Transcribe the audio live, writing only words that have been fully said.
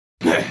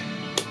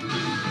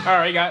All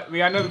right, we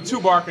got another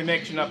 2-bar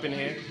connection up in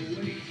here.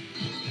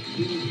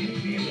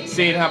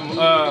 Seeing how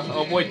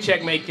oh boy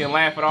Checkmate can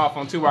laugh it off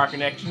on 2-bar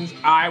connections,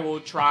 I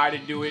will try to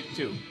do it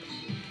too.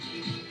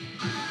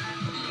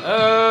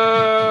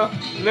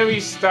 Let me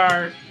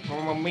start.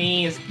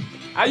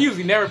 I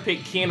usually never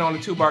pick Ken on the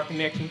 2-bar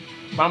connection,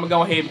 but I'm gonna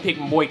go ahead and pick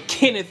my boy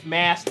Kenneth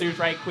Masters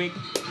right quick.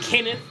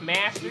 Kenneth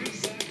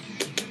Masters.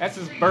 That's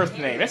his birth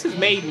name. That's his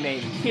maiden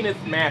name, Kenneth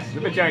Masters. I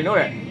bet y'all didn't know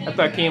that. I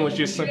thought Ken was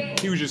just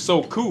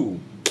so cool.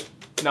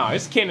 No,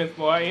 it's Kenneth,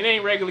 boy. It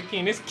ain't regular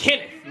Ken. It's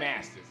Kenneth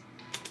Masters.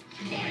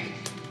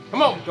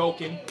 Come on,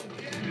 Goken.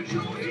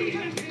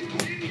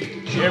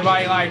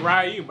 Everybody like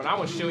Ryu, but I'm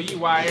gonna show you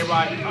why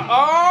everybody.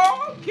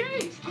 Oh,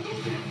 okay.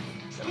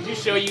 Let me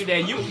show you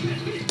that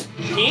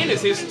Ken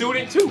is his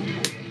student too.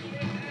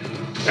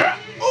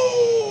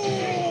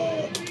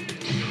 Oh,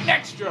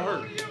 extra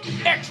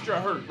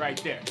hurt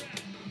right there.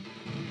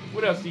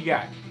 What else you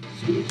got?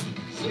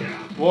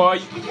 Boy,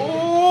 you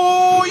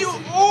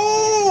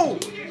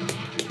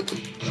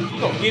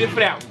gonna get it for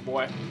that one,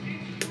 boy.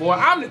 Boy,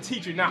 I'm the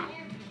teacher now.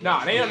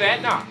 Nah, they on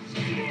that, nah.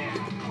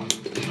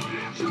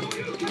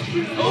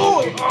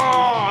 Oh,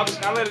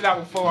 I let it out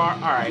before. All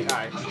right.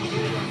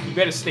 You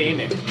better stay in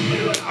there.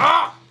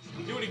 Ah,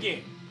 do it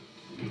again.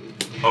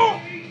 Oh,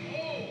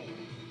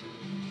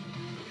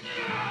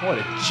 what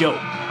a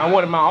joke. I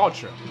wanted my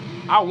ultra.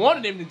 I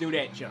wanted him to do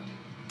that jump.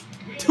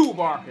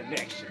 2-bar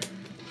connection.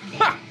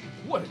 Ha!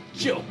 What a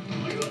joke.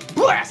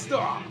 Blast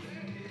off.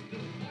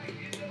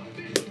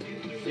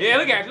 Yeah,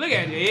 look at you.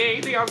 Yeah,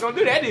 you think I was gonna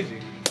do that, did you?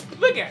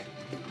 Look at it.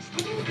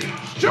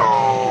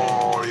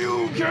 Sure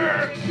you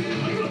can.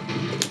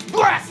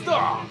 Blast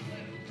off.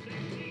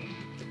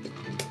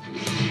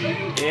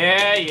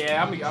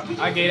 Yeah.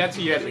 I gave that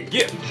to you as a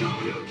gift.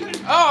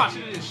 Oh, I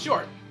should have did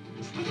short.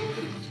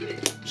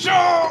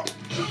 Sure.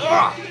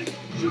 No.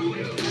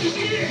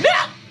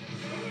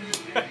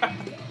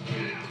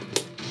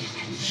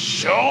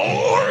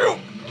 Sure.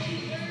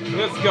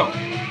 Let's go.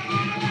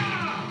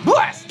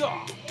 Blast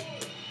off.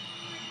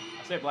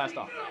 I said blast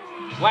off.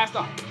 Blast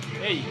off.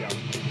 There you go.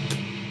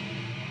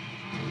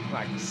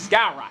 Like a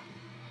skyrocket.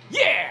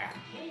 Yeah.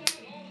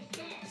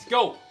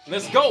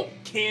 Let's go,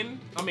 Ken.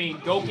 I mean,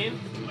 Goken.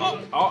 Oh,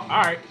 all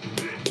right.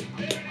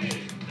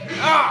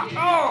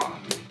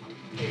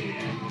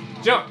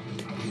 Jump.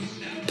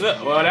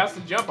 Look, well, that's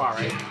the jump, all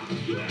right.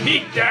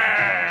 Eat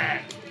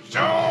that.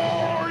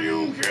 Sure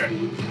you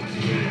can.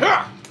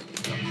 Ha!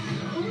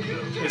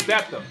 It's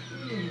that though.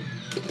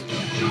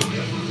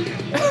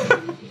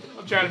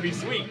 I'm trying to be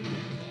sweet.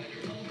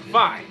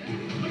 Fine.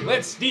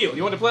 Let's steal.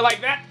 You want to play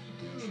like that?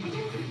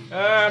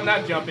 I'm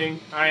not jumping.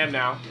 I am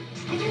now.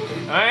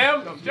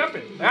 I'm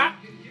jumping. Ah!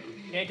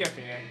 Can't catch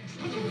me, man.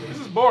 This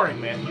is boring,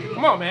 man.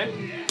 Come on, man.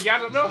 You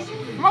got something else?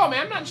 Come on,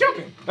 man. I'm not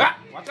jumping. Ah!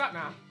 Watch out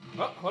now.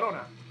 Oh, hold on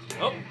now.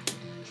 Oh.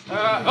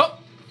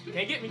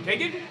 Can't get me. Can't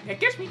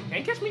catch me.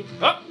 Can't catch me.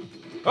 Oh.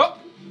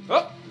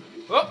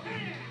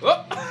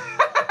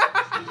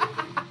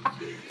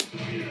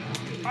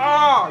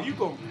 Oh, you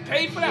gonna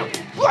pay for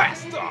that?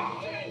 Blast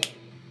off.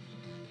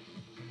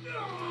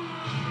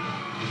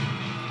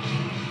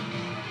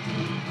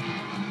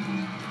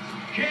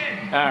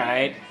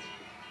 Alright.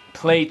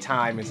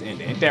 Playtime is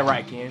ended. Ain't that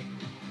right, Ken?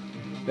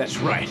 That's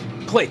right.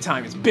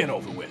 Playtime has been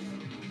over with.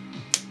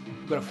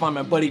 I'm gonna find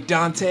my buddy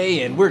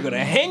Dante and we're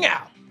gonna hang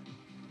out.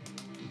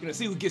 We're gonna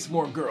see who gets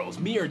more girls,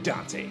 me or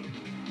Dante.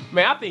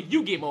 Man, I think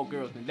you get more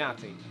girls than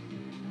Dante.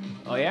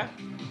 Oh yeah?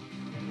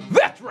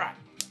 That's right!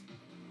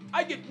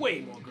 I get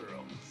way more girls.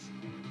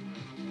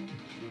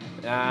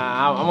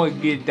 I'm gonna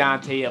get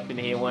Dante up in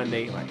here one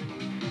day like,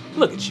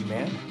 look at you,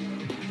 man.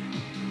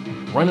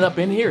 Running up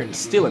in here and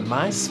stealing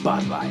my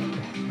spotlight.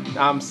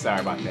 I'm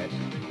sorry about that.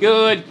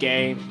 Good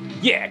game.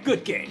 Yeah,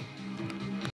 good game.